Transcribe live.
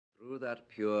Through that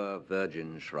pure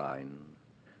virgin shrine,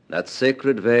 that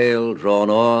sacred veil drawn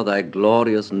o'er thy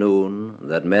glorious noon,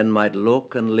 that men might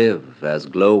look and live as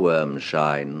glowworms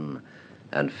shine,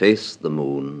 and face the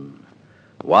moon,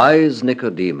 wise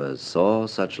Nicodemus saw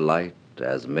such light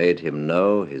as made him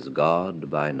know his God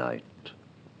by night.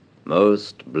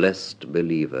 Most blessed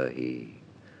believer he,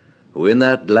 who in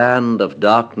that land of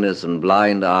darkness and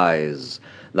blind eyes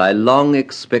thy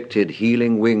long-expected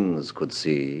healing wings could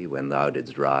see when thou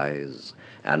didst rise,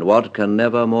 and what can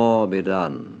never more be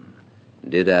done,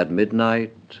 did at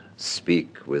midnight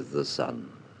speak with the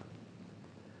sun.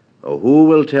 Oh, who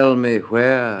will tell me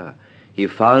where he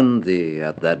found thee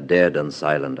at that dead and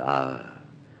silent hour?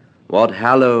 What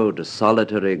hallowed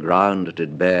solitary ground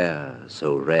did bear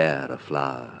so rare a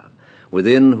flower,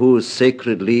 within whose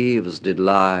sacred leaves did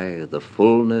lie the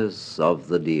fullness of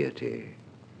the Deity?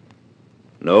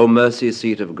 No mercy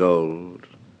seat of gold,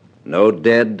 no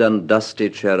dead and dusty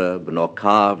cherub, nor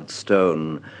carved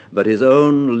stone, but his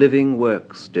own living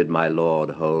works did my Lord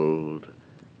hold,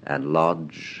 and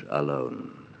lodge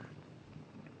alone.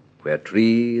 Where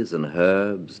trees and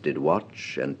herbs did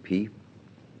watch and peep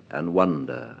and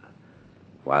wonder,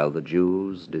 while the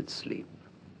Jews did sleep.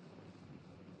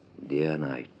 Dear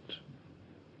night,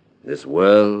 this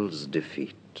world's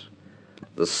defeat,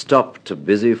 the stop to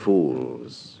busy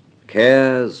fools,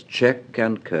 cares check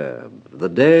and curb, the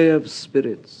day of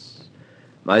spirits,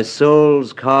 my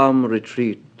soul's calm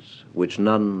retreat, which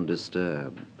none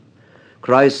disturb,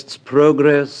 Christ's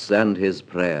progress and his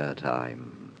prayer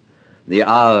time, the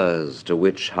hours to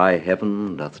which high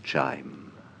heaven doth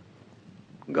chime,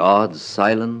 God's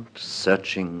silent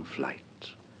searching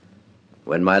flight,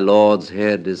 when my Lord's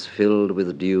head is filled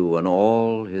with dew, and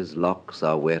all his locks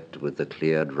are wet with the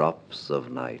clear drops of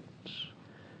night,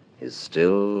 his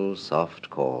still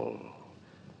soft call,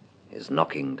 his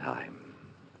knocking time,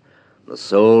 the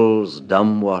soul's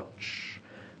dumb watch,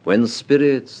 when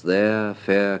spirits their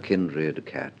fair kindred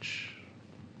catch.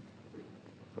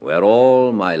 Where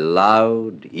all my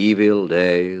loud, evil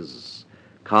days,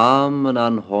 calm and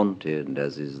unhaunted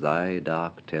as is thy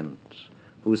dark tent,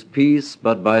 whose peace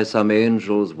but by some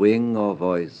angel's wing or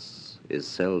voice is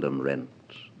seldom rent,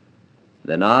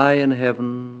 then I in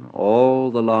heaven all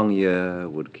the long year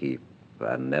would keep,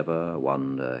 and never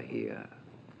wander here.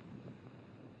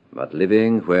 But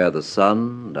living where the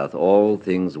sun doth all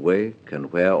things wake,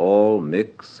 and where all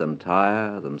mix and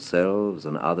tire themselves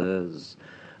and others,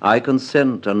 I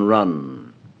consent and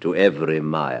run to every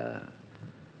mire,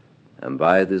 and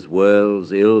by this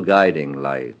world's ill-guiding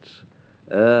light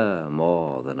err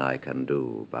more than I can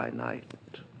do by night.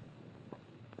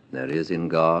 There is in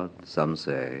God, some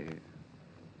say,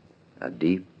 a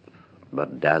deep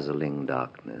but dazzling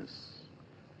darkness,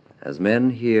 as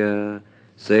men here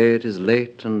say it is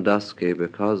late and dusky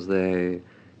because they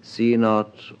see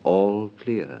not all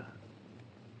clear.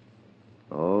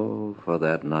 Oh, for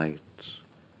that night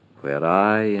where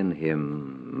I in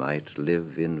him might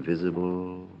live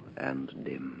invisible and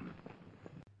dim.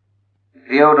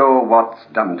 Theodore Watts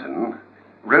Dunton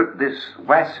wrote this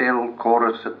wassail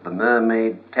chorus at the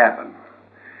Mermaid Tavern,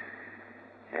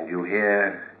 and you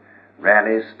hear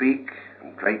Raleigh speak,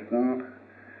 and Drayton,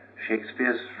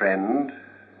 Shakespeare's friend,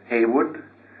 Heywood,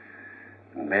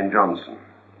 and Ben Jonson.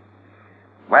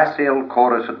 Wassail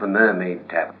chorus at the Mermaid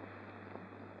Tavern.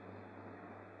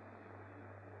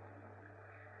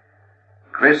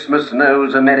 Christmas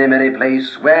knows a merry, merry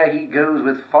place, where he goes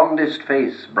with fondest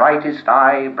face, brightest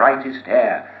eye, brightest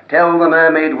hair. Tell the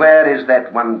mermaid, where is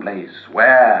that one place?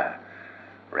 Where?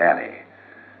 Raleigh.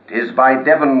 'Tis by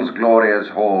Devon's glorious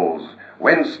halls,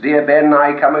 whence, dear Ben,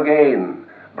 I come again,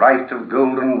 bright of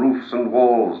golden roofs and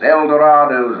walls,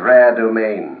 Eldorado's rare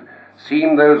domain.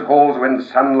 Seem those halls when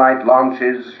sunlight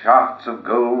launches shafts of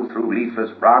gold through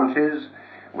leafless branches,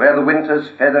 where the winter's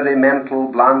feathery mantle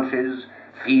blanches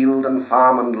field and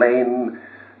farm and lane.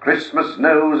 Christmas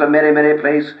knows a merry, merry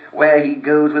place, where he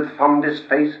goes with fondest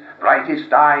face,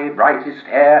 brightest eye, brightest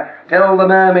hair. Tell the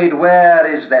mermaid, where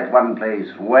is that one place?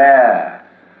 Where?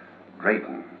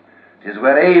 Drayton. 'Tis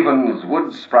where Avon's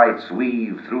wood sprites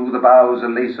weave through the boughs a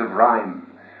lace of rhyme,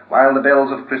 while the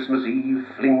bells of Christmas Eve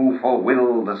fling for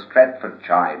Will the Stratford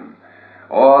chime.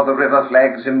 O'er the river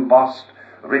flags embossed,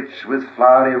 rich with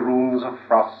flowery runes of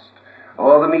frost,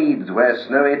 o'er the meads where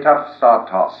snowy tufts are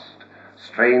tossed,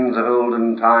 strains of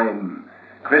olden time.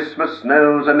 Christmas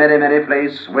knows a merry, merry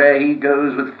place, where he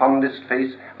goes with fondest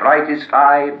face, brightest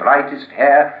eye, brightest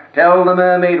hair. Tell the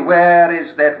mermaid, where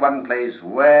is that one place?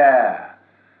 Where?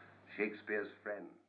 Shakespeare's